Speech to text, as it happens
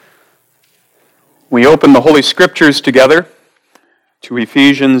We open the Holy Scriptures together to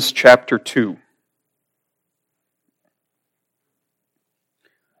Ephesians chapter 2.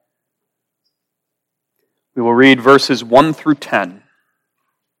 We will read verses 1 through 10.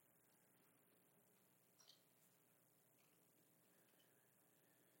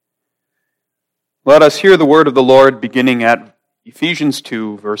 Let us hear the word of the Lord beginning at Ephesians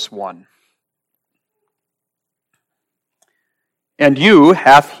 2, verse 1. And you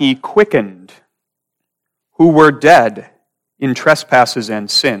hath he quickened, who were dead in trespasses and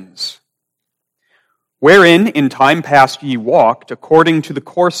sins, wherein in time past ye walked, according to the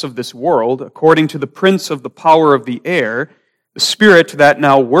course of this world, according to the prince of the power of the air, the spirit that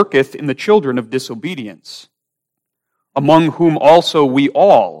now worketh in the children of disobedience, among whom also we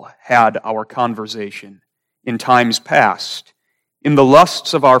all had our conversation in times past, in the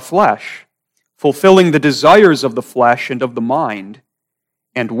lusts of our flesh, fulfilling the desires of the flesh and of the mind,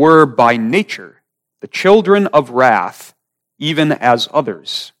 and were by nature the children of wrath, even as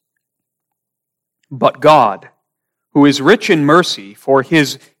others. But God, who is rich in mercy, for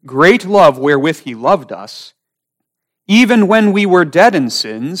his great love wherewith he loved us, even when we were dead in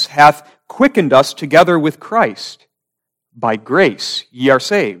sins, hath quickened us together with Christ. By grace ye are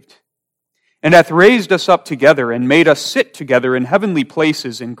saved, and hath raised us up together, and made us sit together in heavenly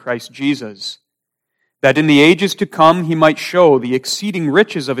places in Christ Jesus, that in the ages to come he might show the exceeding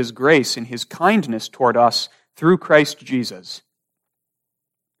riches of his grace in his kindness toward us through Christ Jesus.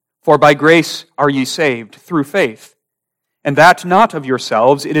 For by grace are ye saved, through faith, and that not of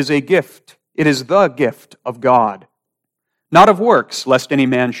yourselves, it is a gift, it is the gift of God, not of works, lest any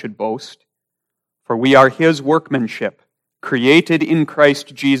man should boast. For we are his workmanship, created in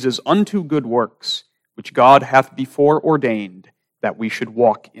Christ Jesus unto good works, which God hath before ordained that we should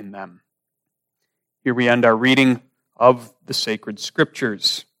walk in them. Here we end our reading of the sacred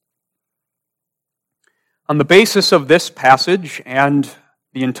Scriptures. On the basis of this passage and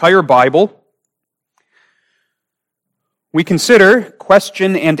the entire Bible, we consider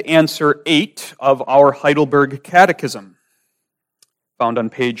question and answer 8 of our Heidelberg Catechism, found on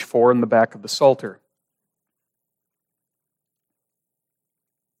page 4 in the back of the Psalter.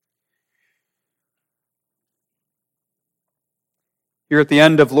 Here at the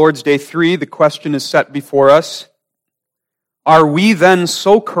end of Lord's Day 3, the question is set before us: are we then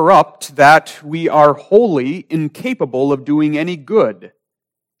so corrupt that we are wholly incapable of doing any good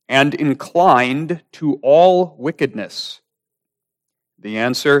and inclined to all wickedness? The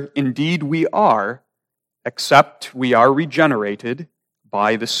answer, indeed we are, except we are regenerated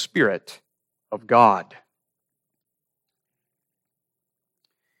by the Spirit of God.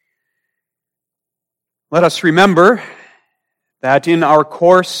 Let us remember that in our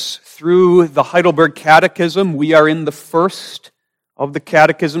course through the Heidelberg Catechism, we are in the first of the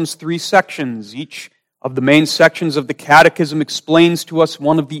Catechism's 3 sections. Each of the main sections of the Catechism explains to us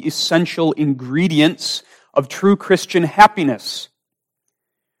one of the essential ingredients of true Christian happiness.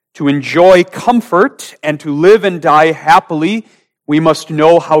 To enjoy comfort and to live and die happily, we must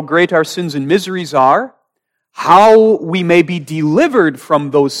know how great our sins and miseries are, how we may be delivered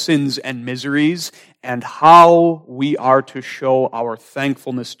from those sins and miseries, and how we are to show our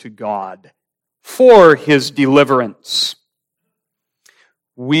thankfulness to God for his deliverance.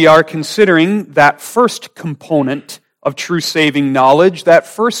 We are considering that first component of true saving knowledge, that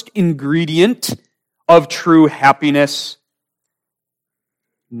first ingredient of true happiness,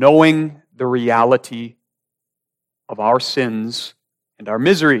 knowing the reality of our sins and our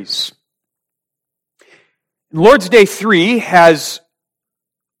miseries. Lord's Day 3 has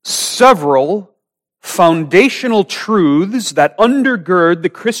several foundational truths that undergird the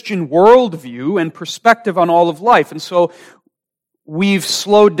Christian worldview and perspective on all of life. And so we've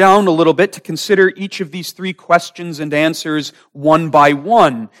slowed down a little bit to consider each of these 3 questions and answers one by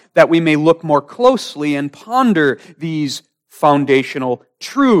one, that we may look more closely and ponder these foundational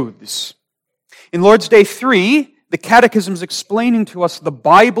truths. In Lord's Day 3, the Catechism is explaining to us the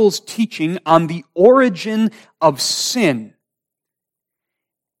Bible's teaching on the origin of sin.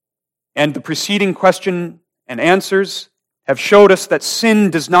 And the preceding question and answers have showed us that sin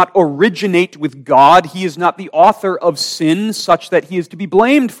does not originate with God. He is not the author of sin such that he is to be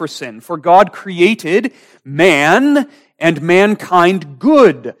blamed for sin. For God created man and mankind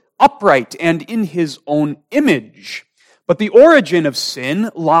good, upright, and in his own image. But the origin of sin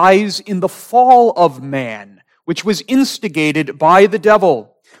lies in the fall of man, which was instigated by the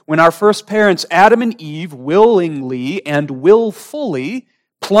devil, when our first parents, Adam and Eve, willingly and willfully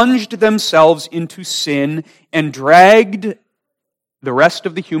plunged themselves into sin and dragged the rest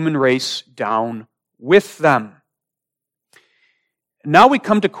of the human race down with them. Now we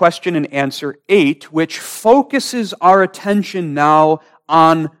come to question and answer 8, which focuses our attention now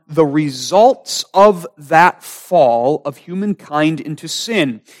on the results of that fall of humankind into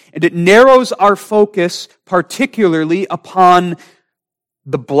sin. And it narrows our focus particularly upon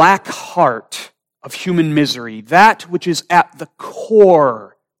the black heart of human misery, that which is at the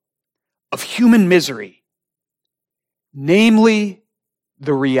core of human misery, namely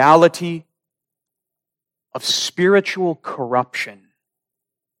the reality of spiritual corruption.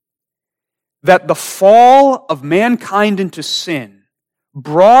 That the fall of mankind into sin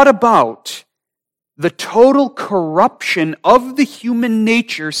brought about the total corruption of the human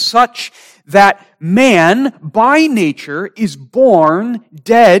nature such that man, by nature, is born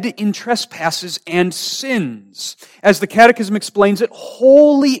dead in trespasses and sins. As the Catechism explains it,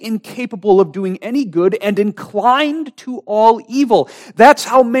 wholly incapable of doing any good and inclined to all evil. That's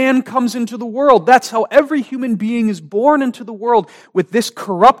how man comes into the world. That's how every human being is born into the world, with this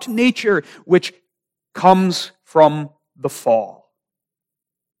corrupt nature which comes from the fall.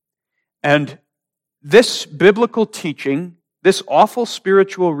 And this biblical teaching, this awful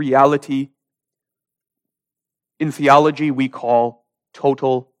spiritual reality, in theology we call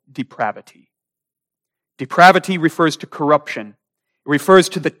total depravity. Depravity refers to corruption. It refers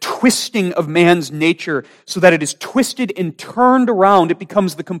to the twisting of man's nature so that it is twisted and turned around. It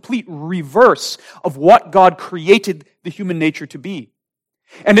becomes the complete reverse of what God created the human nature to be.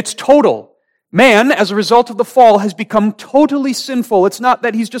 And it's total. Man, as a result of the fall, has become totally sinful. It's not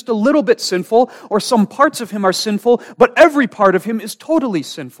that he's just a little bit sinful or some parts of him are sinful, but every part of him is totally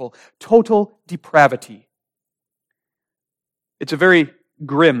sinful. Total depravity. It's a very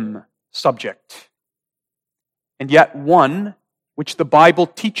grim subject, and yet one which the Bible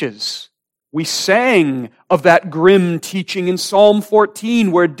teaches. We sang of that grim teaching in Psalm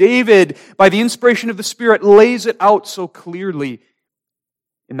 14, where David, by the inspiration of the Spirit, lays it out so clearly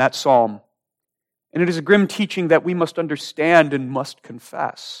in that psalm. And it is a grim teaching that we must understand and must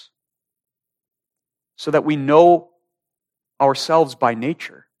confess, so that we know ourselves by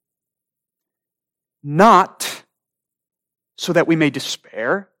nature. Not so that we may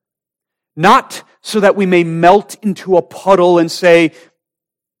despair, not so that we may melt into a puddle and say,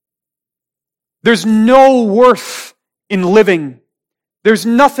 there's no worth in living. There's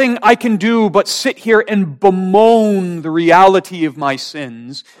nothing I can do but sit here and bemoan the reality of my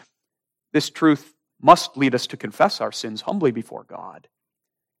sins. This truth must lead us to confess our sins humbly before God.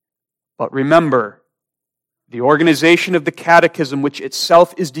 But remember, the organization of the Catechism, which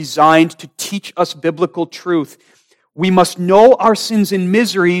itself is designed to teach us biblical truth, we must know our sins and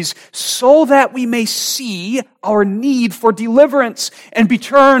miseries so that we may see our need for deliverance and be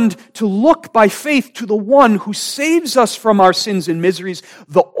turned to look by faith to the one who saves us from our sins and miseries,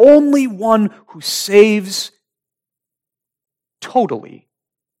 the only one who saves totally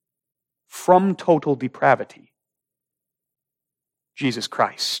from total depravity, Jesus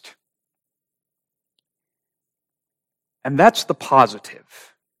Christ. And that's the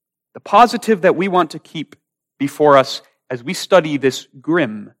positive that we want to keep before us as we study this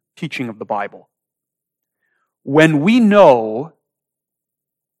grim teaching of the Bible. When we know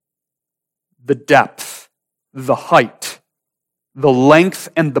the depth, the height, the length,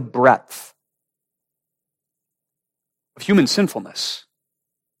 and the breadth of human sinfulness,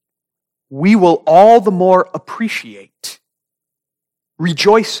 we will all the more appreciate,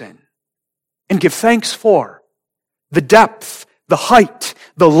 rejoice in, and give thanks for the depth, the height,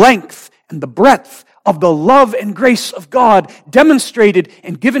 the length, and the breadth of the love and grace of God demonstrated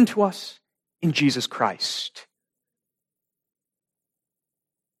and given to us in Jesus Christ.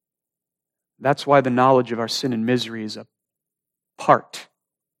 That's why the knowledge of our sin and misery is a part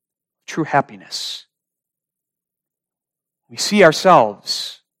of true happiness. We see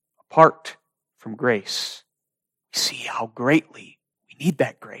ourselves apart from grace. We see how greatly we need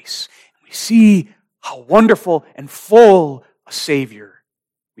that grace. We see how wonderful and full a Savior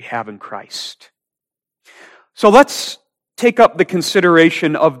we have in Christ. So let's take up the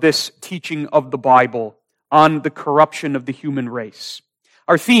consideration of this teaching of the Bible on the corruption of the human race.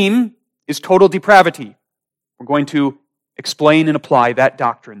 Our theme is total depravity. We're going to explain and apply that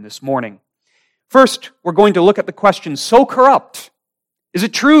doctrine this morning. First, we're going to look at the question, so corrupt? Is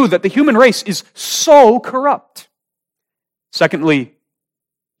it true that the human race is so corrupt? Secondly,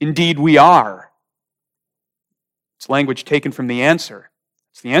 indeed we are. It's language taken from the answer.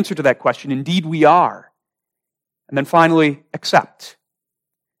 It's the answer to that question, indeed we are. And then finally, accept.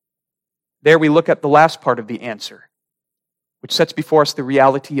 There we look at the last part of the answer, which sets before us the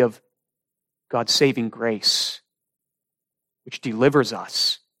reality of God's saving grace, which delivers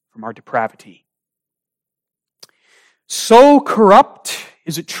us from our depravity. so corrupt?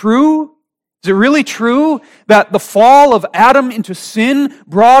 Is it true? Is it really true that the fall of Adam into sin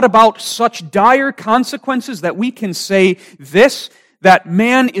brought about such dire consequences that we can say this, that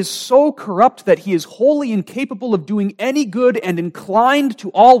man is so corrupt that he is wholly incapable of doing any good and inclined to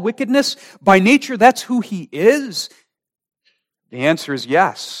all wickedness? By nature, that's who he is? The answer is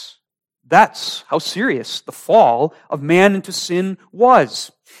yes. That's how serious the fall of man into sin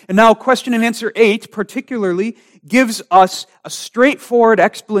was. And now question and answer 8 particularly gives us a straightforward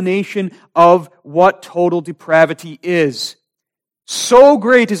explanation of what total depravity is. So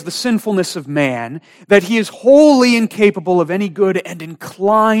great is the sinfulness of man that he is wholly incapable of any good and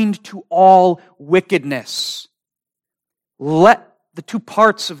inclined to all wickedness. Let the two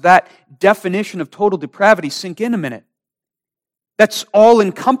parts of that definition of total depravity sink in a minute. That's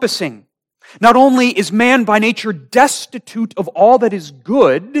all-encompassing. Not only is man by nature destitute of all that is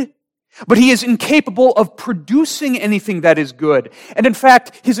good, but he is incapable of producing anything that is good. And in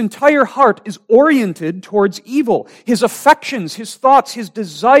fact, his entire heart is oriented towards evil. His affections, his thoughts, his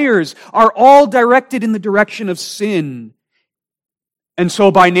desires are all directed in the direction of sin. And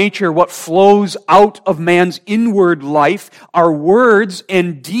so by nature, what flows out of man's inward life are words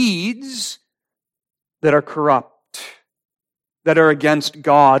and deeds that are corrupt, that are against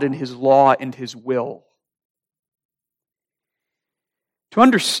God and His law and His will. To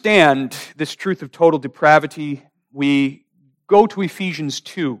understand this truth of total depravity, we go to Ephesians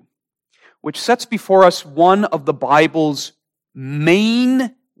 2, which sets before us one of the Bible's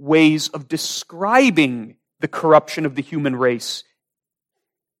main ways of describing the corruption of the human race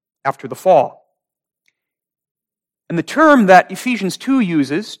after the fall. And the term that Ephesians 2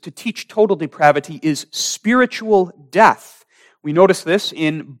 uses to teach total depravity is spiritual death. We notice this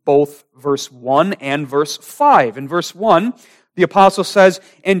in both verse 1 and verse 5. In verse 1, the apostle says,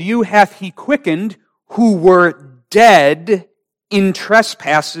 "And you hath he quickened who were dead in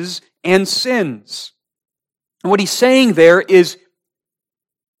trespasses and sins." And what he's saying there is,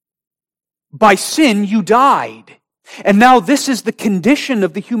 by sin you died. And now this is the condition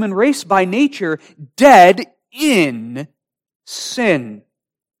of the human race by nature, dead in sin.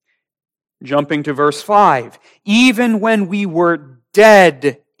 Jumping to verse 5, "Even when we were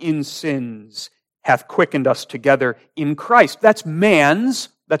dead in sins, hath quickened us together in Christ." That's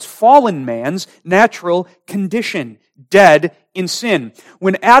fallen man's natural condition, dead in sin.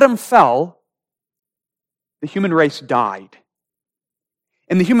 When Adam fell, the human race died.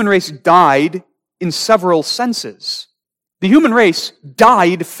 And the human race died in several senses. The human race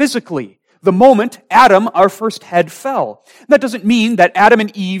died physically the moment Adam, our first head, fell. That doesn't mean that Adam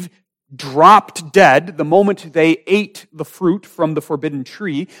and Eve dropped dead the moment they ate the fruit from the forbidden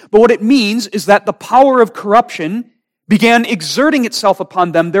tree. But what it means is that the power of corruption began exerting itself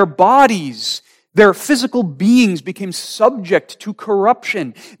upon them. Their bodies, their physical beings became subject to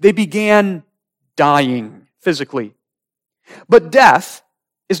corruption. They began dying physically. But death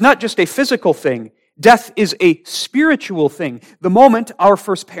is not just a physical thing. Death is a spiritual thing. The moment our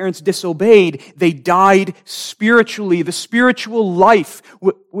first parents disobeyed, they died spiritually. The spiritual life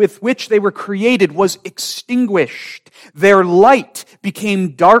with which they were created was extinguished. Their light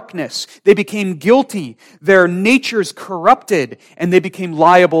became darkness. They became guilty. Their natures corrupted, and they became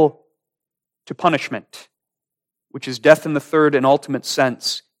liable to punishment, which is death in the third and ultimate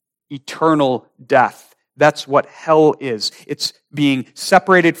sense, eternal death. That's what hell is. It's being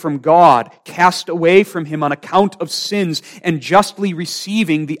separated from God, cast away from Him on account of sins, and justly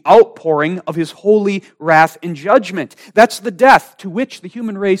receiving the outpouring of His holy wrath and judgment. That's the death to which the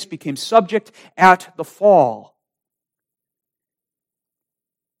human race became subject at the fall.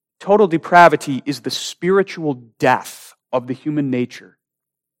 Total depravity is the spiritual death of the human nature.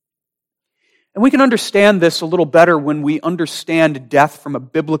 And we can understand this a little better when we understand death from a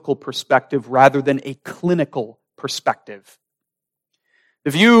biblical perspective rather than a clinical perspective.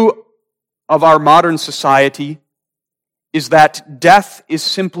 The view of our modern society is that death is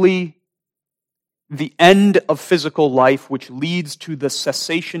simply the end of physical life, which leads to the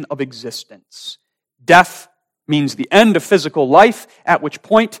cessation of existence. Death means the end of physical life, at which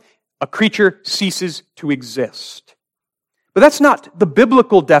point a creature ceases to exist. But that's not the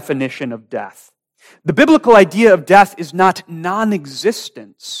biblical definition of death. The biblical idea of death is not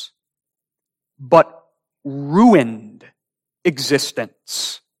non-existence, but ruined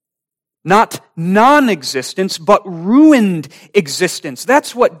existence. Not non-existence, but ruined existence.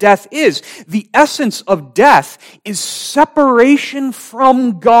 That's what death is. The essence of death is separation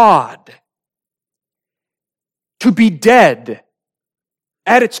from God. To be dead,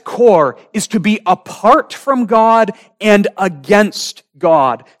 at its core, is to be apart from God and against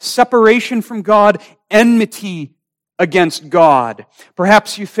God. Separation from God, enmity against God.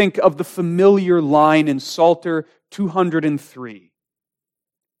 Perhaps you think of the familiar line in Psalter 203.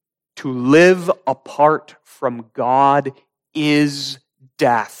 To live apart from God is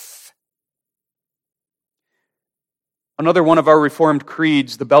death. Another one of our Reformed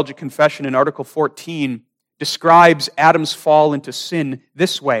creeds, the Belgic Confession in Article 14, describes Adam's fall into sin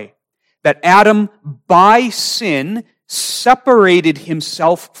this way, that Adam, by sin, separated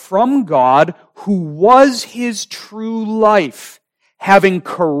himself from God, who was his true life, having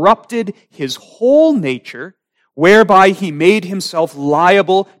corrupted his whole nature, whereby he made himself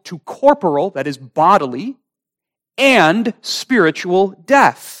liable to corporal, that is bodily, and spiritual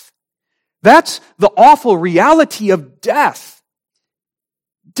death. That's the awful reality of death.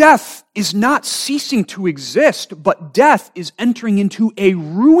 Death is not ceasing to exist, but death is entering into a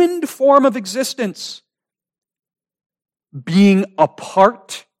ruined form of existence. Being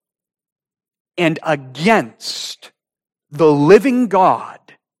apart and against the living God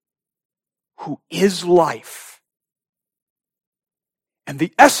who is life. And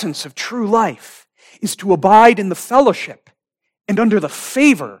the essence of true life is to abide in the fellowship and under the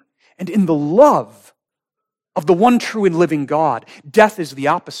favor and in the love of the one true and living God. Death is the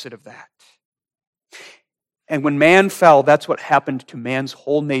opposite of that. And when man fell, that's what happened to man's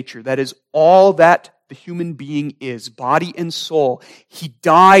whole nature. That is all that the human being is, body and soul. He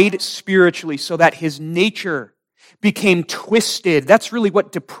died spiritually so that his nature became twisted. That's really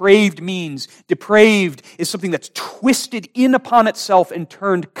what depraved means. Depraved is something that's twisted in upon itself and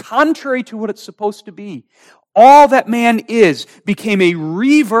turned contrary to what it's supposed to be. All that man is became a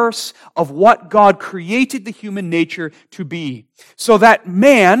reverse of what God created the human nature to be. So that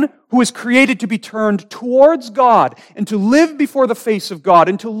man, who is created to be turned towards God and to live before the face of God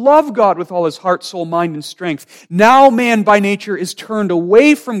and to love God with all his heart, soul, mind, and strength, now man by nature is turned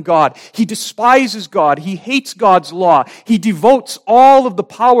away from God. He despises God. He hates God's law. He devotes all of the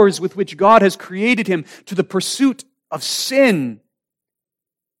powers with which God has created him to the pursuit of sin.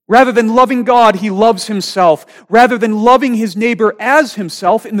 Rather than loving God, he loves himself. Rather than loving his neighbor as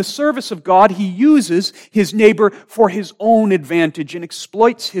himself in the service of God, he uses his neighbor for his own advantage and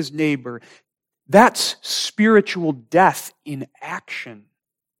exploits his neighbor. That's spiritual death in action.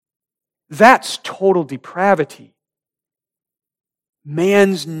 That's total depravity.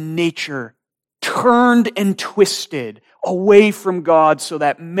 Man's nature turned and twisted away from God so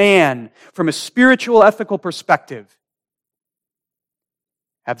that man, from a spiritual ethical perspective,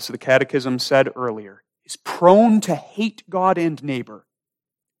 as the Catechism said earlier, is prone to hate God and neighbor.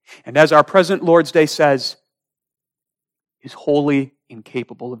 And as our present Lord's Day says, is wholly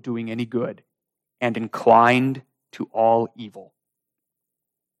incapable of doing any good and inclined to all evil.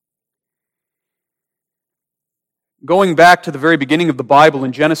 Going back to the very beginning of the Bible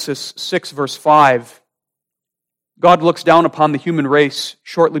in Genesis 6, verse 5, God looks down upon the human race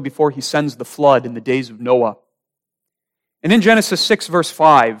shortly before he sends the flood in the days of Noah. And in Genesis 6, verse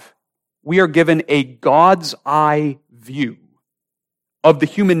 5, we are given a God's eye view of the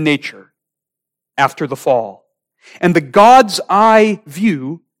human nature after the fall. And the God's eye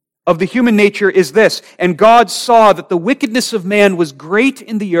view of the human nature is this: and God saw that the wickedness of man was great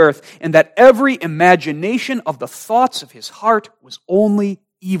in the earth, and that every imagination of the thoughts of his heart was only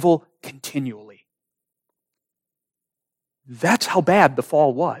evil continually. That's how bad the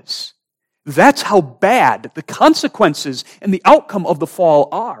fall was. That's how bad the consequences and the outcome of the fall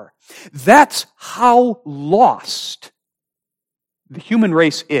are. That's how lost the human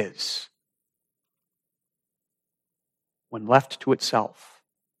race is when left to itself.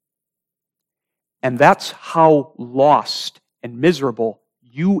 And that's how lost and miserable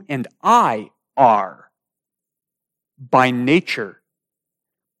you and I are by nature,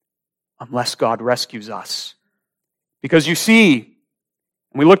 unless God rescues us. Because you see,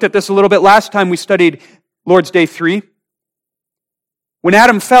 and we looked at this a little bit last time we studied Lord's Day 3. When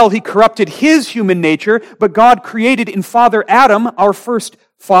Adam fell, he corrupted his human nature, but God created in Father Adam, our first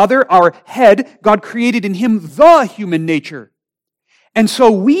father, our head, God created in him the human nature. And so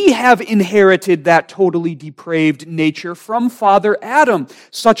we have inherited that totally depraved nature from Father Adam,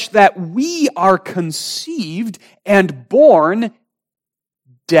 such that we are conceived and born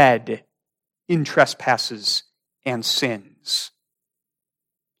dead in trespasses and sins.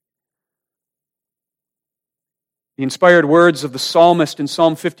 The inspired words of the psalmist in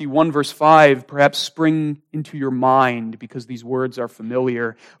Psalm 51, verse 5, perhaps spring into your mind because these words are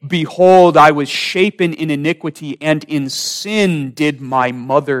familiar. Behold, I was shapen in iniquity, and in sin did my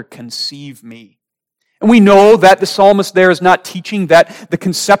mother conceive me. And we know that the psalmist there is not teaching that the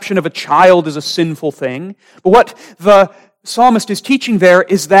conception of a child is a sinful thing. But what the psalmist is teaching there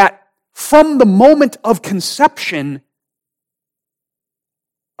is that from the moment of conception,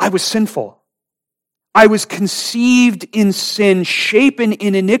 I was sinful. I was conceived in sin, shapen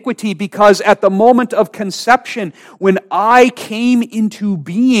in iniquity, because at the moment of conception, when I came into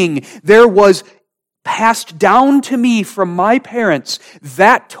being, there was passed down to me from my parents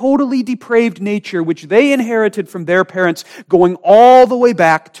that totally depraved nature which they inherited from their parents, going all the way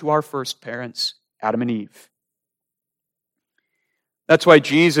back to our first parents, Adam and Eve. That's why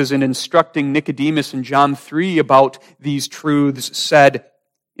Jesus, in instructing Nicodemus in John 3 about these truths, said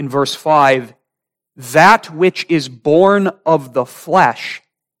in verse 5, "That which is born of the flesh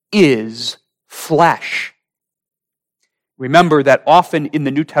is flesh." Remember that often in the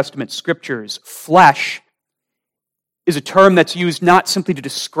New Testament scriptures, flesh is a term that's used not simply to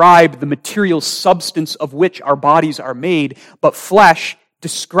describe the material substance of which our bodies are made, but flesh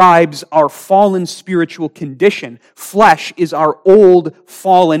describes our fallen spiritual condition. Flesh is our old,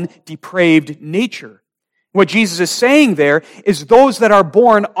 fallen, depraved nature. What Jesus is saying there is those that are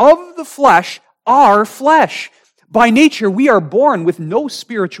born of the flesh are flesh. By nature, we are born with no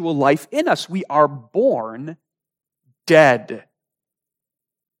spiritual life in us. We are born dead.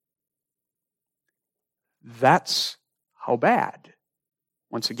 That's how bad,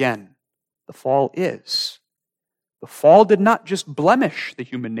 once again, the fall is. The fall did not just blemish the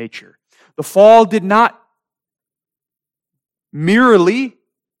human nature. The fall did not merely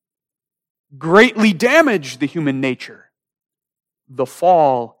greatly damage the human nature. The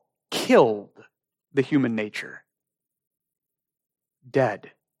fall killed the human nature.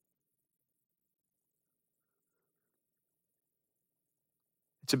 Dead.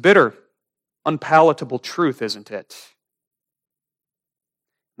 It's a bitter, unpalatable truth, isn't it?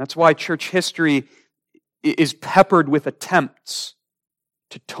 That's why church history is peppered with attempts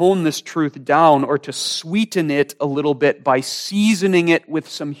to tone this truth down or to sweeten it a little bit by seasoning it with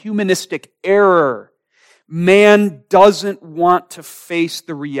some humanistic error. Man doesn't want to face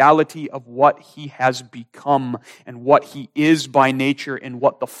the reality of what he has become and what he is by nature and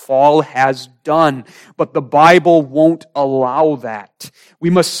what the fall has done. But the Bible won't allow that. We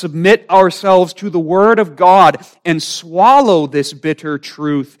must submit ourselves to the Word of God and swallow this bitter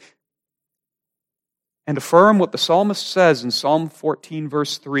truth and affirm what the psalmist says in Psalm 14,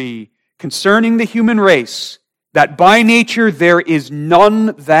 verse 3, concerning the human race, that by nature there is none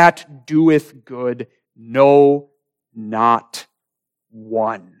that doeth good, no, not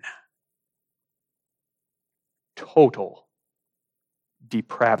one. Total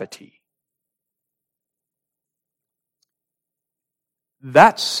depravity.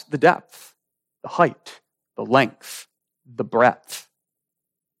 That's the depth, the height, the length, the breadth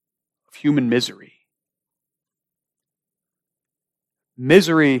of human misery.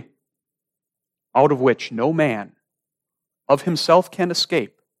 Misery out of which no man of himself can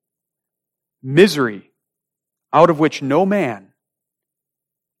escape. Misery out of which no man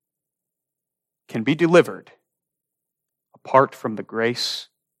can be delivered apart from the grace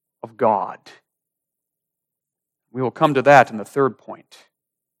of God. We will come to that in the third point.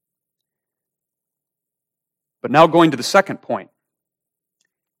 But now going to the second point.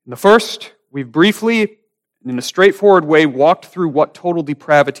 In the first, we've briefly, in a straightforward way, walked through what total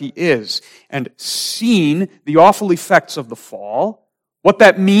depravity is and seen the awful effects of the fall, what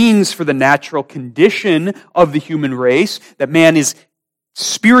that means for the natural condition of the human race, that man is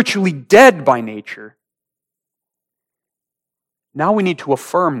spiritually dead by nature. Now we need to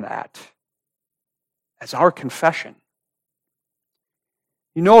affirm that as our confession.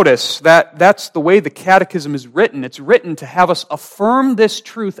 You notice that that's the way the Catechism is written. It's written to have us affirm this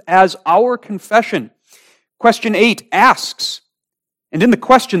truth as our confession. Question 8 asks, and in the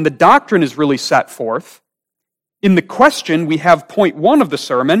question, the doctrine is really set forth. In the question, we have point 1 of the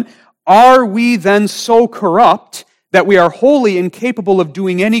sermon, are we then so corrupt that we are wholly incapable of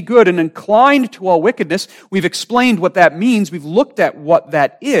doing any good and inclined to all wickedness? We've explained what that means. We've looked at what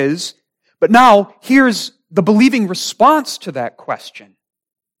that is. But now, here's the believing response to that question.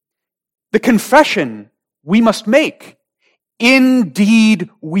 The confession we must make. Indeed,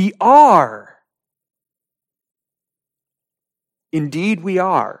 we are. Indeed, we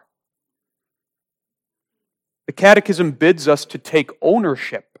are. The Catechism bids us to take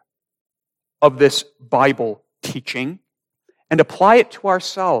ownership of this Bible teaching and apply it to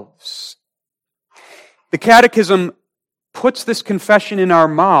ourselves. The Catechism puts this confession in our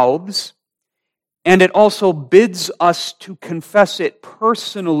mouths, and it also bids us to confess it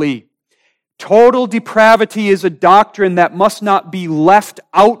personally. Total depravity is a doctrine that must not be left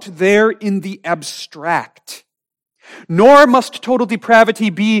out there in the abstract. Nor must total depravity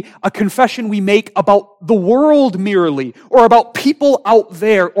be a confession we make about the world merely, or about people out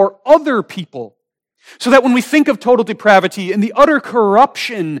there, or other people. So that when we think of total depravity and the utter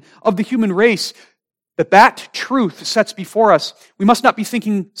corruption of the human race, that truth sets before us, we must not be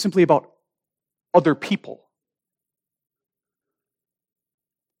thinking simply about other people.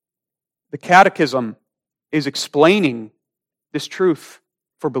 The Catechism is explaining this truth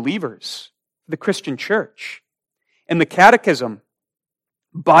for believers, the Christian church. And the Catechism,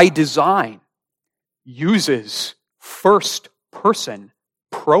 by design, uses first-person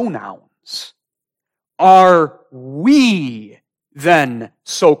pronouns. Are we then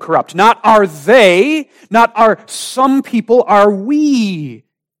so corrupt? Not are they, not are some people, are we?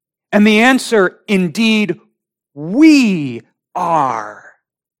 And the answer, indeed, we are.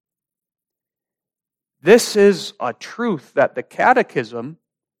 This is a truth that the Catechism,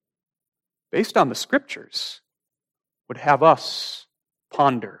 based on the Scriptures, would have us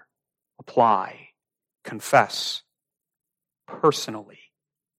ponder, apply, confess personally.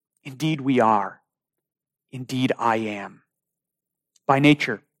 Indeed, we are. Indeed, I am. By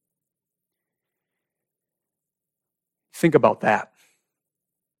nature. Think about that.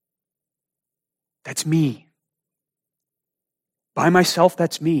 That's me. By myself,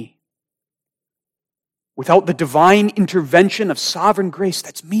 that's me. Without the divine intervention of sovereign grace,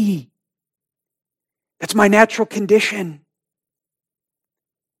 that's me. That's my natural condition.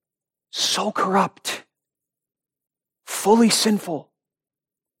 So corrupt, fully sinful,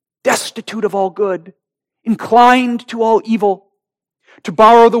 destitute of all good, inclined to all evil. To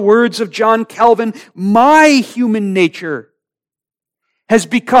borrow the words of John Calvin, my human nature has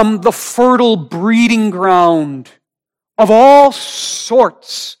become the fertile breeding ground of all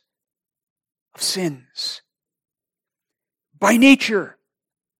sorts of sins. By nature,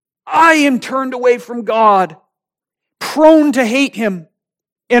 I am turned away from God, prone to hate Him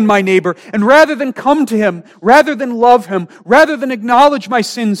and my neighbor. And rather than come to Him, rather than love Him, rather than acknowledge my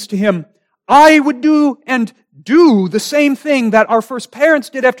sins to Him, I would do the same thing that our first parents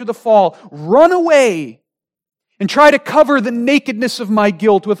did after the fall. Run away and try to cover the nakedness of my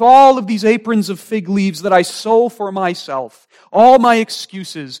guilt with all of these aprons of fig leaves that I sew for myself. All my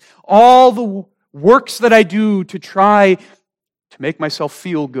excuses, all the works that I do to try to make myself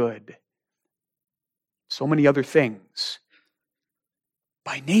feel good. So many other things.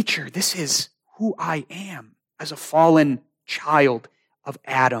 By nature, this is who I am as a fallen child of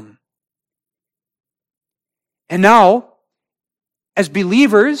Adam. And now, as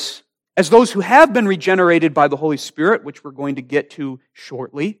believers, as those who have been regenerated by the Holy Spirit, which we're going to get to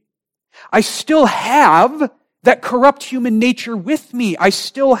shortly, I still have that corrupt human nature with me. I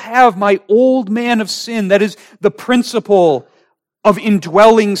still have my old man of sin. That is the principle of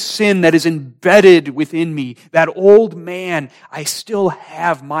indwelling sin that is embedded within me. That old man, I still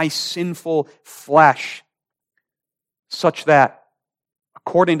have my sinful flesh, such that,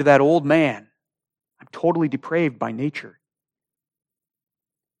 according to that old man, I'm totally depraved by nature.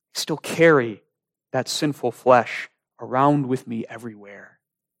 I still carry that sinful flesh around with me everywhere.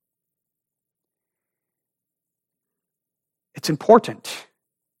 It's important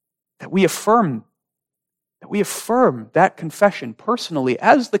that we affirm that confession personally,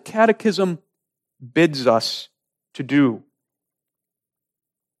 as the Catechism bids us to do.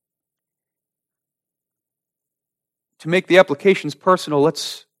 To make the applications personal,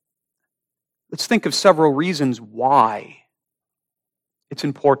 let's think of several reasons why it's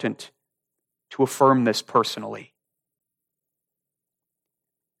important to affirm this personally.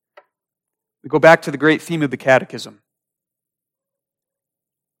 We go back to the great theme of the Catechism.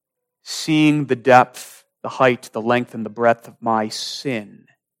 Seeing the depth, the height, the length, and the breadth of my sin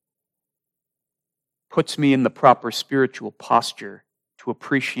puts me in the proper spiritual posture to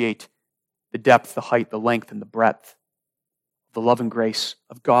appreciate the depth, the height, the length, and the breadth of the love and grace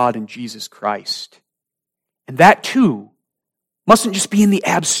of God and Jesus Christ. And that too mustn't just be in the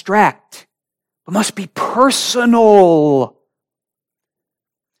abstract, but must be personal.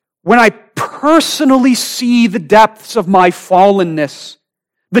 When I personally see the depths of my fallenness,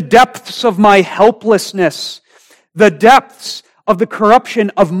 the depths of my helplessness, the depths of the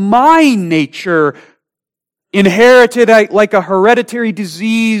corruption of my nature, inherited like a hereditary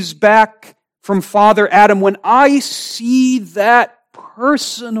disease back from Father Adam, when I see that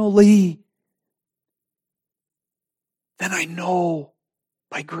personally, then I know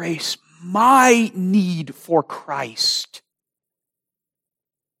by grace my need for Christ.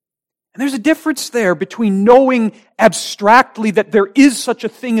 And there's a difference there between knowing abstractly that there is such a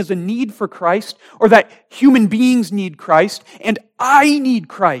thing as a need for Christ, or that human beings need Christ, and I need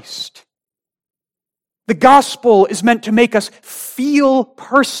Christ. The gospel is meant to make us feel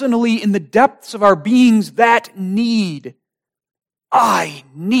personally in the depths of our beings that need. I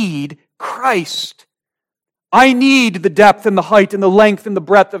need Christ. I need the depth and the height and the length and the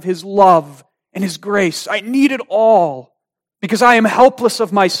breadth of His love and His grace. I need it all because I am helpless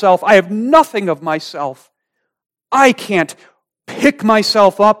of myself. I have nothing of myself. I can't pick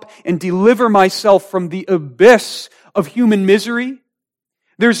myself up and deliver myself from the abyss of human misery.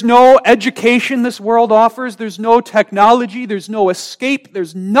 There's no education this world offers. There's no technology. There's no escape.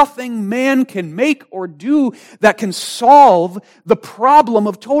 There's nothing man can make or do that can solve the problem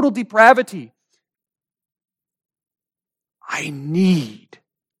of total depravity. I need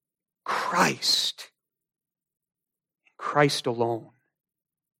Christ. Christ alone.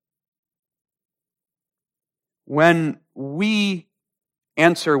 When we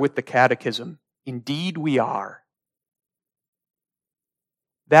answer with the Catechism, indeed we are,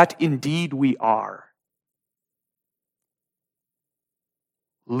 that indeed we are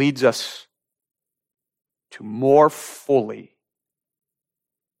leads us to more fully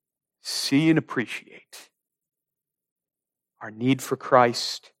see and appreciate our need for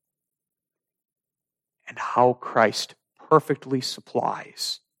Christ and how Christ perfectly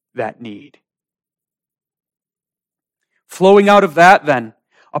supplies that need. Flowing out of that, then,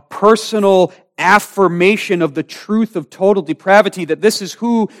 a personal affirmation of the truth of total depravity, that this is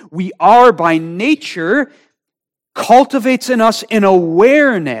who we are by nature, cultivates in us an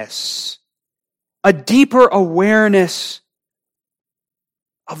awareness, a deeper awareness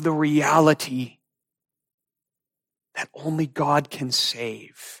of the reality that only God can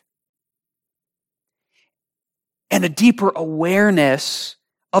save. And a deeper awareness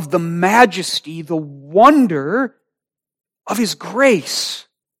of the majesty, the wonder of His grace.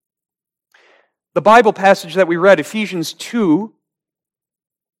 The Bible passage that we read, Ephesians 2,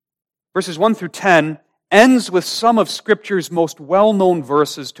 verses 1 through 10, ends with some of Scripture's most well-known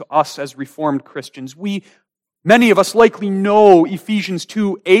verses to us as Reformed Christians. Many of us likely know Ephesians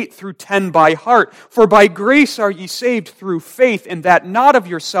 2, 8 through 10 by heart. For by grace are ye saved through faith, and that not of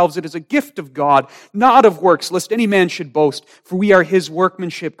yourselves, it is a gift of God, not of works, lest any man should boast. For we are His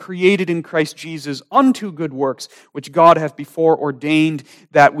workmanship, created in Christ Jesus, unto good works, which God hath before ordained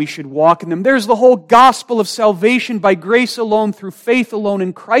that we should walk in them. There's the whole gospel of salvation by grace alone, through faith alone,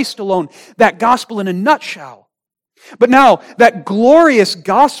 in Christ alone. That gospel in a nutshell. But now, that glorious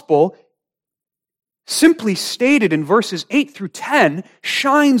gospel, simply stated in verses 8 through 10,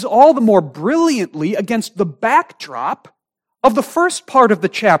 shines all the more brilliantly against the backdrop of the first part of the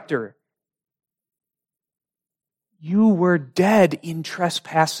chapter. You were dead in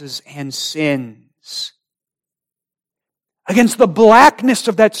trespasses and sins. Against the blackness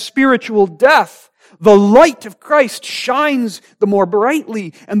of that spiritual death, the light of Christ shines the more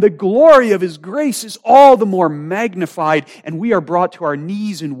brightly, and the glory of His grace is all the more magnified, and we are brought to our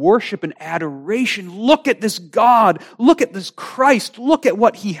knees in worship and adoration. Look at this God. Look at this Christ. Look at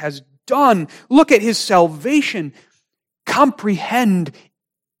what He has done. Look at His salvation. Comprehend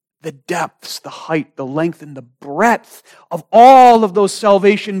the depths, the height, the length, and the breadth of all of those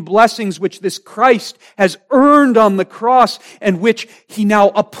salvation blessings which this Christ has earned on the cross and which He now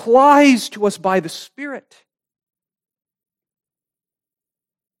applies to us by the Spirit.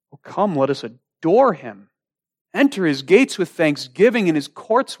 Oh, come, let us adore Him. Enter His gates with thanksgiving and His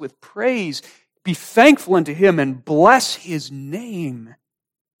courts with praise. Be thankful unto Him and bless His name.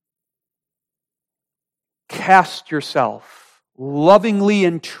 Cast yourself lovingly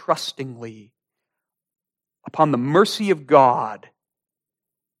and trustingly upon the mercy of God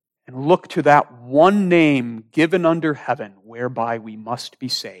and look to that one name given under heaven whereby we must be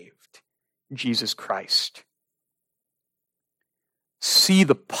saved, Jesus Christ. See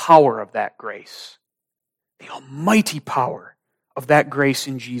the power of that grace, the almighty power of that grace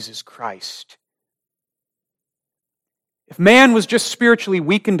in Jesus Christ. If man was just spiritually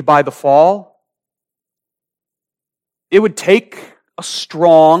weakened by the fall, it would take a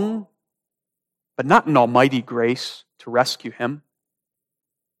strong, but not an almighty grace to rescue him.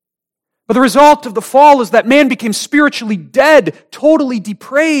 But the result of the fall is that man became spiritually dead, totally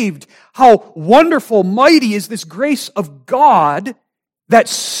depraved. How wonderful, mighty is this grace of God that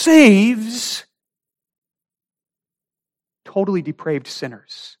saves totally depraved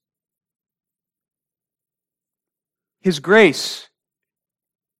sinners. His grace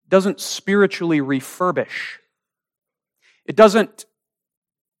doesn't spiritually refurbish. It doesn't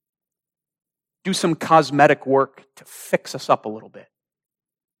do some cosmetic work to fix us up a little bit.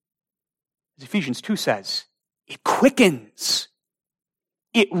 As Ephesians 2 says, it quickens.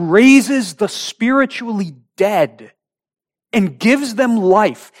 It raises the spiritually dead and gives them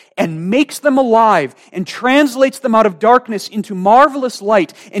life and makes them alive and translates them out of darkness into marvelous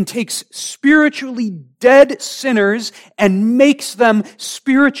light and takes spiritually dead sinners and makes them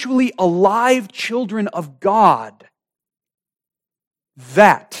spiritually alive children of God.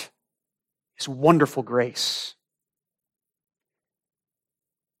 That is wonderful grace.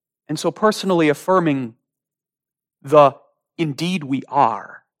 And so personally affirming the indeed we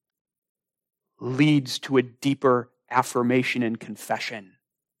are leads to a deeper affirmation and confession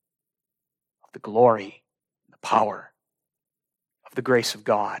of the glory, the power of the grace of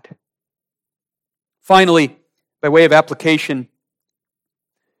God. Finally, by way of application,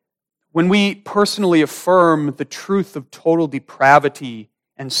 when we personally affirm the truth of total depravity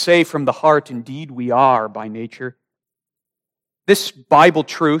and say from the heart, indeed we are by nature, this Bible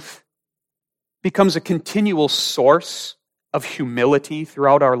truth becomes a continual source of humility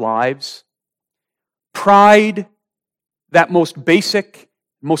throughout our lives. Pride, that most basic,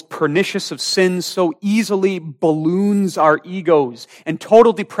 most pernicious of sins, so easily balloons our egos. And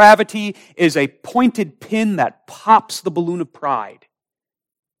total depravity is a pointed pin that pops the balloon of pride.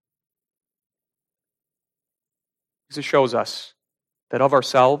 Because it shows us that of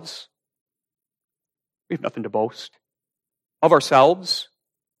ourselves, we have nothing to boast. Of ourselves,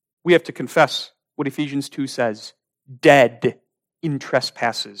 we have to confess what Ephesians 2 says, dead in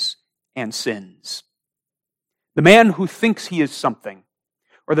trespasses and sins. The man who thinks he is something,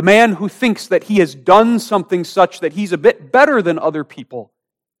 or the man who thinks that he has done something such that he's a bit better than other people,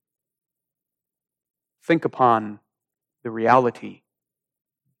 think upon the reality,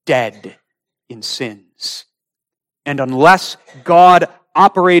 dead in sins. And unless God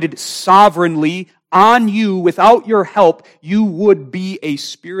operated sovereignly on you without your help, you would be a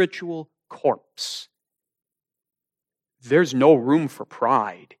spiritual corpse. There's no room for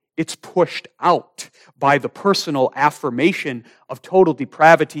pride. It's pushed out by the personal affirmation of total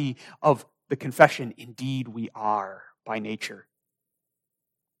depravity, of the confession, indeed we are by nature.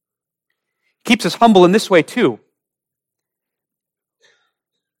 Keeps us humble in this way too.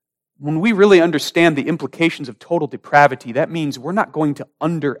 When we really understand the implications of total depravity, that means we're not going to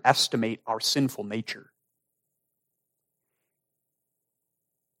underestimate our sinful nature.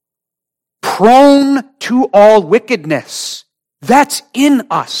 Prone to all wickedness. That's in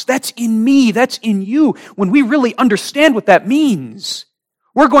us. That's in me. That's in you. When we really understand what that means,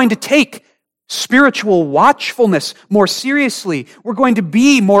 we're going to take spiritual watchfulness more seriously. We're going to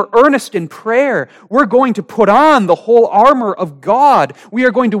be more earnest in prayer. We're going to put on the whole armor of God. We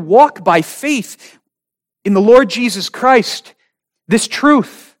are going to walk by faith in the Lord Jesus Christ. This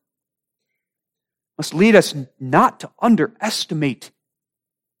truth must lead us not to underestimate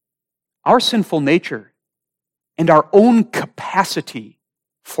our sinful nature and our own capacity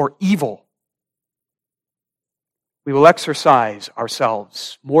for evil. We will exercise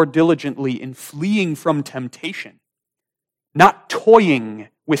ourselves more diligently in fleeing from temptation, not toying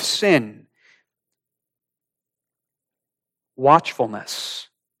with sin. Watchfulness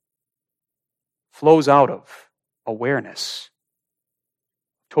flows out of awareness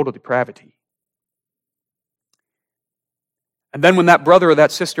of total depravity. And then when that brother or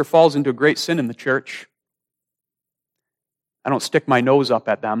that sister falls into a great sin in the church, I don't stick my nose up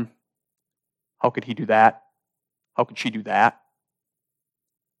at them. How could he do that? How could she do that?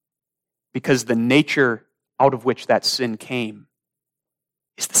 Because the nature out of which that sin came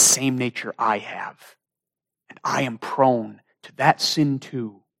is the same nature I have. And I am prone to that sin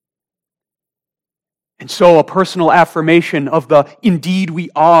too. And so a personal affirmation of the indeed we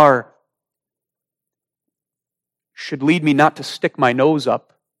are should lead me not to stick my nose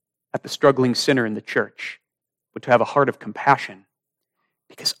up at the struggling sinner in the church, but to have a heart of compassion,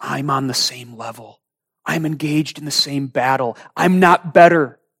 because I'm on the same level. I'm engaged in the same battle. I'm not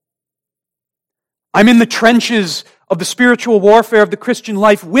better. I'm in the trenches of the spiritual warfare of the Christian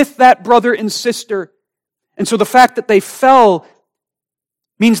life with that brother and sister. And so the fact that they fell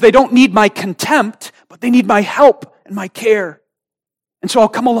means they don't need my contempt, but they need my help and my care. And so I'll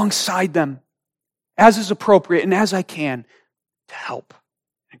come alongside them as is appropriate and as I can to help,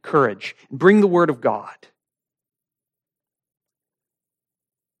 encourage, and bring the word of God.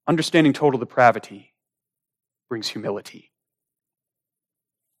 Understanding total depravity brings humility.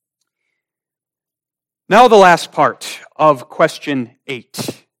 Now the last part of question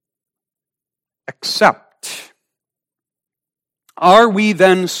 8. Accept. Are we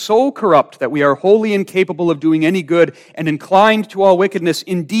then so corrupt that we are wholly incapable of doing any good and inclined to all wickedness?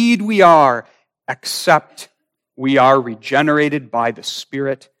 Indeed we are, except we are regenerated by the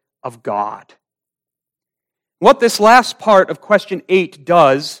Spirit of God. What this last part of question 8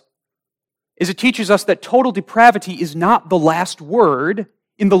 does is it teaches us that total depravity is not the last word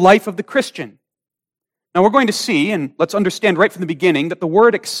in the life of the Christian. Now we're going to see, and let's understand right from the beginning, that the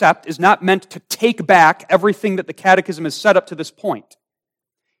word accept is not meant to take back everything that the Catechism has set up to this point.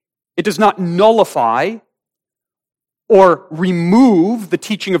 It does not nullify or remove the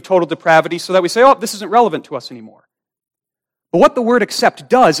teaching of total depravity so that we say, oh, this isn't relevant to us anymore. But what the word accept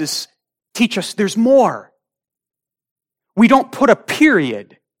does is teach us there's more. We don't put a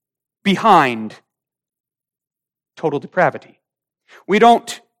period behind total depravity. We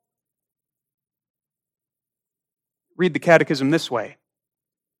don't read the Catechism this way.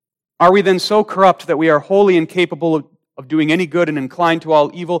 Are we then so corrupt that we are wholly incapable of doing any good and inclined to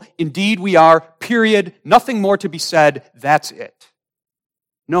all evil? Indeed we are, period. Nothing more to be said. That's it.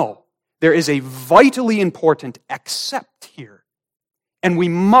 No, there is a vitally important accept here. And we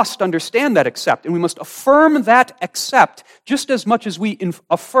must understand that accept, and we must affirm that accept just as much as we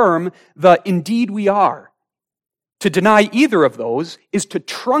affirm the indeed we are. To deny either of those is to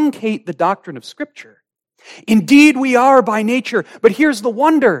truncate the doctrine of Scripture. Indeed we are by nature, but here's the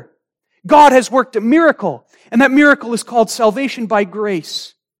wonder. God has worked a miracle, and that miracle is called salvation by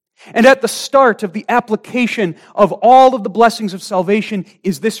grace. And at the start of the application of all of the blessings of salvation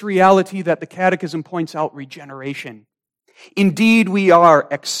is this reality that the Catechism points out, regeneration. Indeed we are,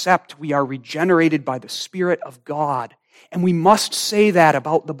 except we are regenerated by the Spirit of God. And we must say that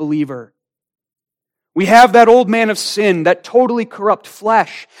about the believer. We have that old man of sin, that totally corrupt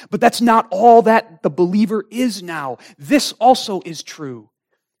flesh, but that's not all that the believer is now. This also is true.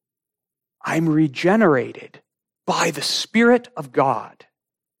 I'm regenerated by the Spirit of God.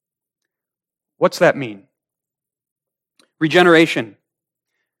 What's that mean? Regeneration.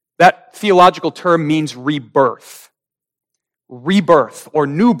 That theological term means rebirth. Rebirth, or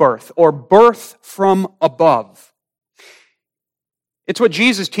new birth, or birth from above. It's what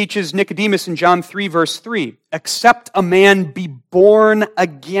Jesus teaches Nicodemus in John 3, verse 3. Except a man be born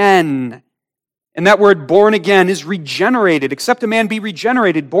again. And that word born again is regenerated. Except a man be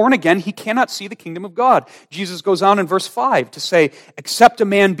regenerated, born again, he cannot see the kingdom of God. Jesus goes on in verse 5 to say, except a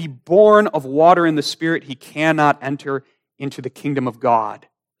man be born of water and the Spirit, he cannot enter into the kingdom of God.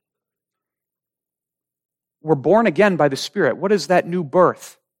 We're born again by the Spirit. What is that new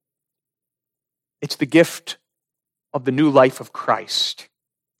birth? It's the gift of the new life of Christ.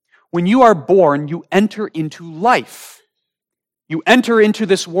 When you are born, you enter into life. You enter into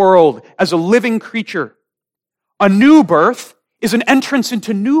this world as a living creature. A new birth is an entrance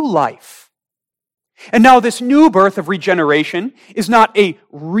into new life. And now this new birth of regeneration is not a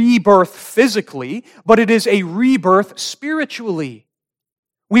rebirth physically, but it is a rebirth spiritually.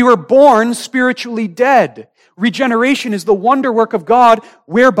 We were born spiritually dead. Regeneration is the wonder work of God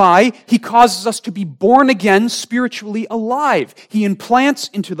whereby He causes us to be born again spiritually alive. He implants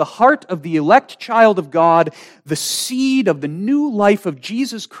into the heart of the elect child of God the seed of the new life of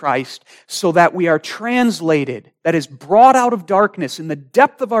Jesus Christ so that we are translated, that is brought out of darkness in the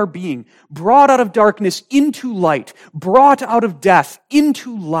depth of our being, brought out of darkness into light, brought out of death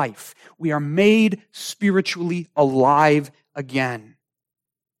into life. We are made spiritually alive again.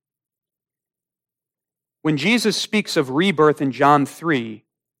 When Jesus speaks of rebirth in John 3,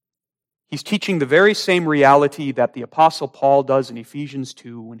 He's teaching the very same reality that the Apostle Paul does in Ephesians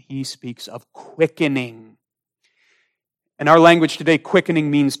 2 when he speaks of quickening. In our language today,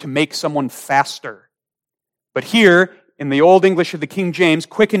 quickening means to make someone faster. But here, in the Old English of the King James,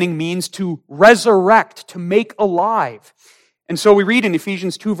 quickening means to resurrect, to make alive. And so we read in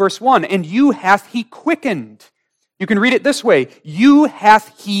Ephesians 2 verse 1, and you hath He quickened. You can read it this way, you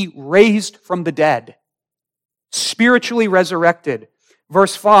hath He raised from the dead. Spiritually resurrected.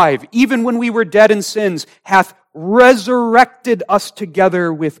 Verse 5, even when we were dead in sins, hath resurrected us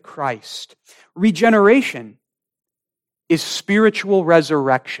together with Christ. Regeneration is spiritual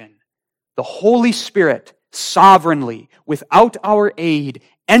resurrection. The Holy Spirit sovereignly, without our aid,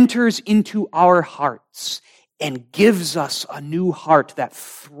 enters into our hearts and gives us a new heart that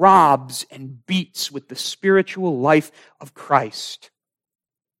throbs and beats with the spiritual life of Christ.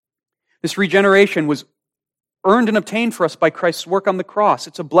 This regeneration was earned and obtained for us by Christ's work on the cross.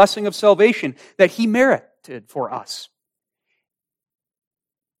 It's a blessing of salvation that He merited for us.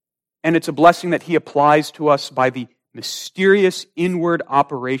 And it's a blessing that He applies to us by the mysterious inward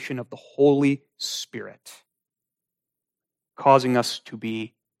operation of the Holy Spirit, causing us to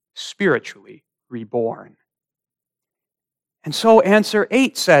be spiritually reborn. And so answer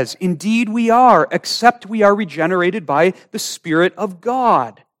 8 says, indeed we are, except we are regenerated by the Spirit of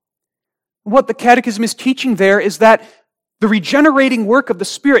God. What the Catechism is teaching there is that the regenerating work of the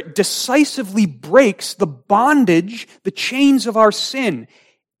Spirit decisively breaks the bondage, the chains of our sin.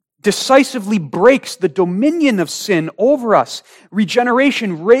 decisively breaks the dominion of sin over us.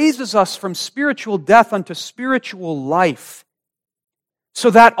 Regeneration raises us from spiritual death unto spiritual life. So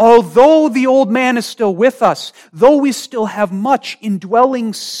that although the old man is still with us, though we still have much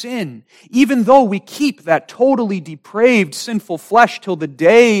indwelling sin, even though we keep that totally depraved, sinful flesh till the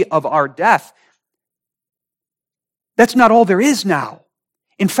day of our death, that's not all there is now.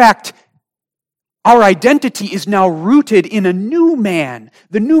 In fact, our identity is now rooted in a new man,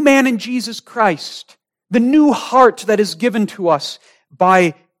 the new man in Jesus Christ, the new heart that is given to us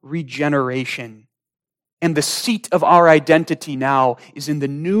by regeneration. And the seat of our identity now is in the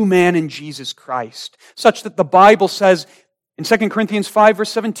new man in Jesus Christ, such that the Bible says in 2 Corinthians 5,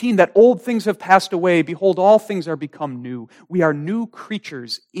 verse 17, that old things have passed away. Behold, all things are become new. We are new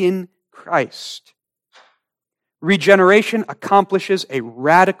creatures in Christ. Regeneration accomplishes a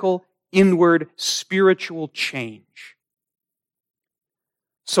radical inward spiritual change.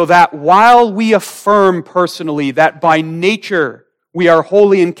 So that while we affirm personally that by nature we are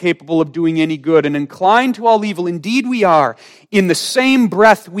wholly incapable of doing any good and inclined to all evil, indeed we are, in the same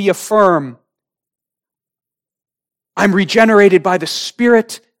breath we affirm, I'm regenerated by the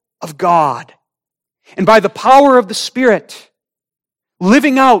Spirit of God. And by the power of the Spirit,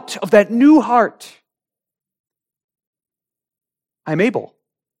 living out of that new heart, I'm able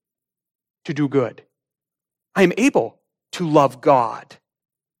to do good. I'm able to love God.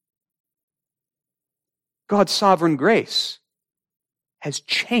 God's sovereign grace has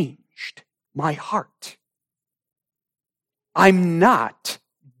changed my heart. I'm not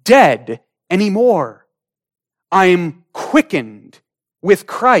dead anymore. I'm quickened with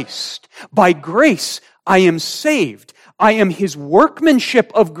Christ. By grace, I am saved. I am His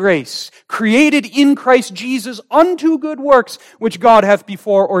workmanship of grace, created in Christ Jesus unto good works, which God hath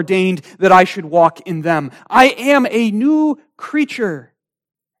before ordained that I should walk in them. I am a new creature.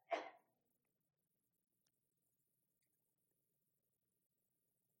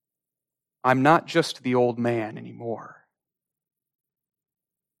 I'm not just the old man anymore.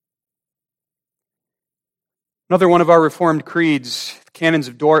 Another one of our Reformed creeds, the Canons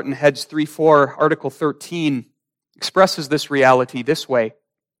of Dort, Heads 3-4, Article 13, expresses this reality this way.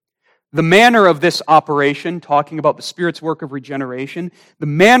 The manner of this operation, talking about the Spirit's work of regeneration, the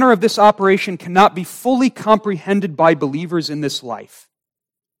manner of this operation cannot be fully comprehended by believers in this life.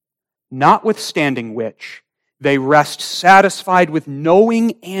 Notwithstanding which, they rest satisfied with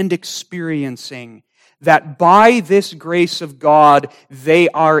knowing and experiencing that by this grace of God, they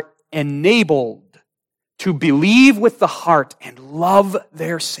are enabled to believe with the heart and love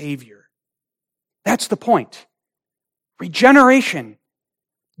their Savior. That's the point. Regeneration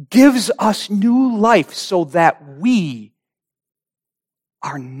gives us new life so that we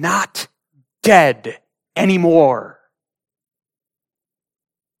are not dead anymore.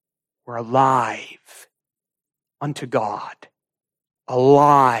 We're alive unto God,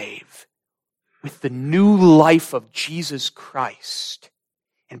 alive with the new life of Jesus Christ.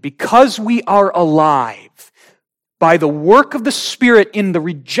 And because we are alive, by the work of the Spirit in the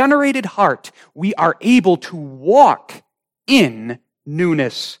regenerated heart, we are able to walk in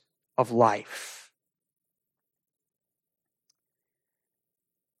newness of life.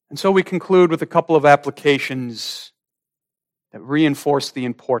 And so we conclude with a couple of applications that reinforce the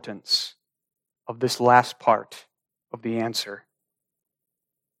importance of this last part of the answer.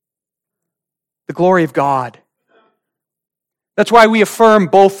 The glory of God. That's why we affirm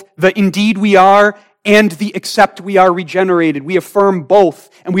both the indeed we are and the except we are regenerated. We affirm both,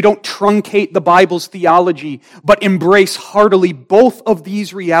 and we don't truncate the Bible's theology, but embrace heartily both of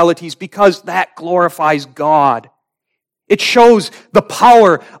these realities because that glorifies God. It shows the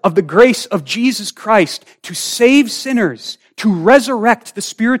power of the grace of Jesus Christ to save sinners, to resurrect the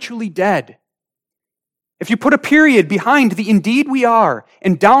spiritually dead. If you put a period behind the indeed we are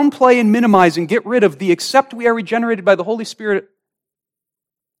and downplay and minimize and get rid of the except we are regenerated by the Holy Spirit,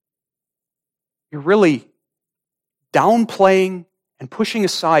 you're really downplaying and pushing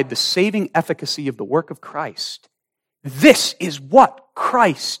aside the saving efficacy of the work of Christ. This is what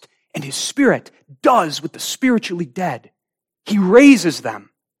Christ and His Spirit does with the spiritually dead. He raises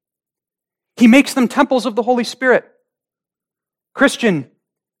them. He makes them temples of the Holy Spirit. Christian,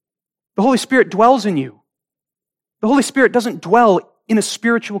 the Holy Spirit dwells in you. The Holy Spirit doesn't dwell in a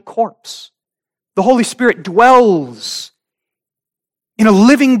spiritual corpse. The Holy Spirit dwells in a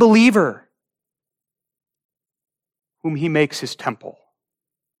living believer whom He makes His temple.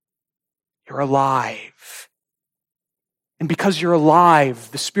 You're alive. And because you're alive,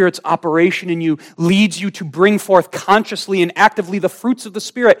 the Spirit's operation in you leads you to bring forth consciously and actively the fruits of the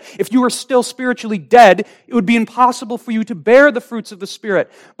Spirit. If you were still spiritually dead, it would be impossible for you to bear the fruits of the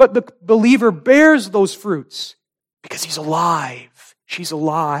Spirit. But the believer bears those fruits because he's alive. She's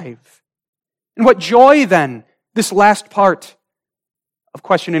alive. And what joy then this last part of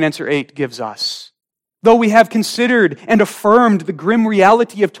question and answer 8 gives us. Though we have considered and affirmed the grim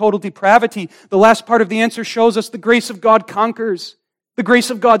reality of total depravity, the last part of the answer shows us the grace of God conquers. The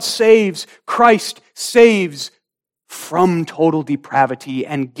grace of God saves. Christ saves from total depravity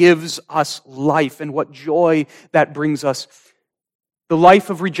and gives us life. And what joy that brings us. The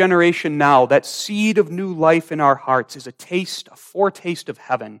life of regeneration now, that seed of new life in our hearts, is a foretaste of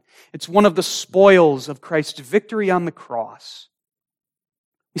heaven. It's one of the spoils of Christ's victory on the cross.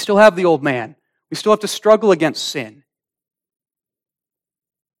 We still have the old man. We still have to struggle against sin.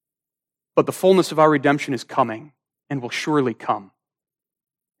 But the fullness of our redemption is coming and will surely come.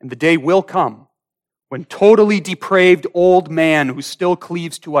 And the day will come when totally depraved old man who still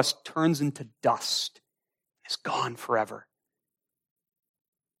cleaves to us turns into dust, is gone forever.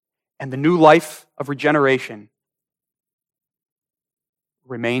 And the new life of regeneration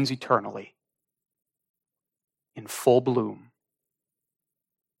remains eternally in full bloom.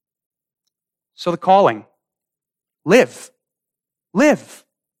 So the calling, live. Live.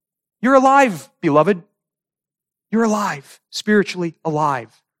 You're alive, beloved. You're alive, spiritually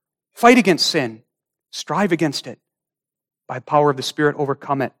alive. Fight against sin. Strive against it. By the power of the Spirit,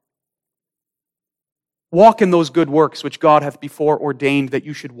 overcome it. Walk in those good works which God hath before ordained that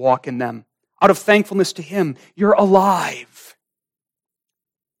you should walk in them. Out of thankfulness to Him, you're alive.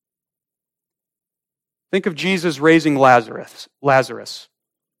 Think of Jesus raising Lazarus.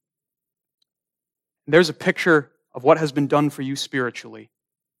 There's a picture of what has been done for you spiritually.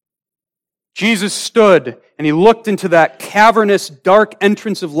 Jesus stood and he looked into that cavernous, dark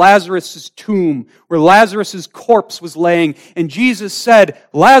entrance of Lazarus' tomb where Lazarus' corpse was laying, and Jesus said,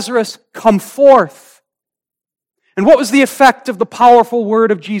 "Lazarus, come forth." And what was the effect of the powerful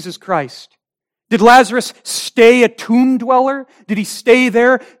word of Jesus Christ? Did Lazarus stay a tomb dweller? Did he stay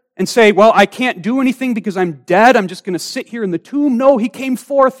there and say, well, I can't do anything because I'm dead, I'm just going to sit here in the tomb? No, he came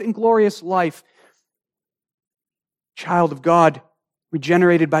forth in glorious life. Child of God,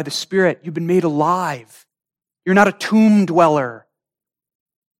 regenerated by the Spirit, you've been made alive. You're not a tomb dweller.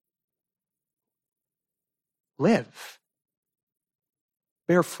 Live.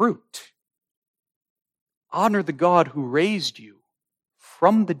 Bear fruit. Honor the God who raised you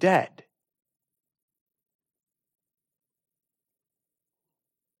from the dead.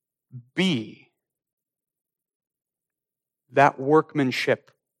 Be that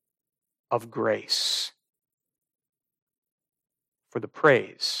workmanship of grace for the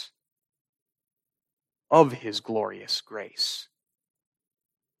praise of His glorious grace,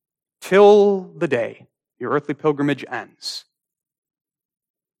 till the day your earthly pilgrimage ends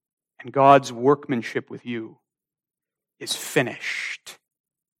and God's workmanship with you is finished.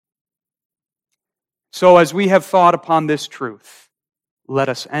 So as we have thought upon this truth, let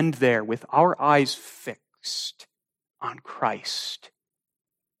us end there with our eyes fixed on Christ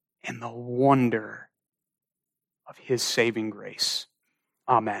and the wonder of His saving grace.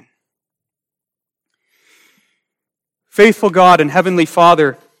 Amen. Faithful God and Heavenly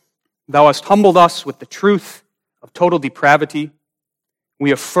Father, Thou hast humbled us with the truth of total depravity.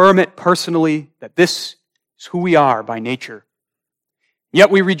 We affirm it personally that this is who we are by nature.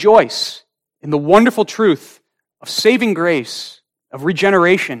 Yet we rejoice in the wonderful truth of saving grace, of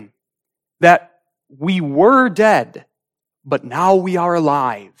regeneration, that we were dead, but now we are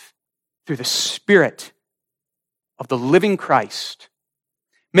alive through the Spirit of the living Christ.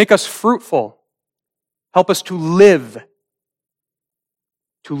 Make us fruitful. Help us to live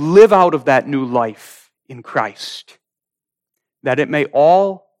out of that new life in Christ, that it may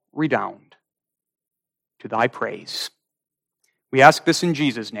all redound to Thy praise. We ask this in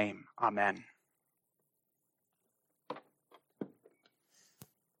Jesus' name. Amen.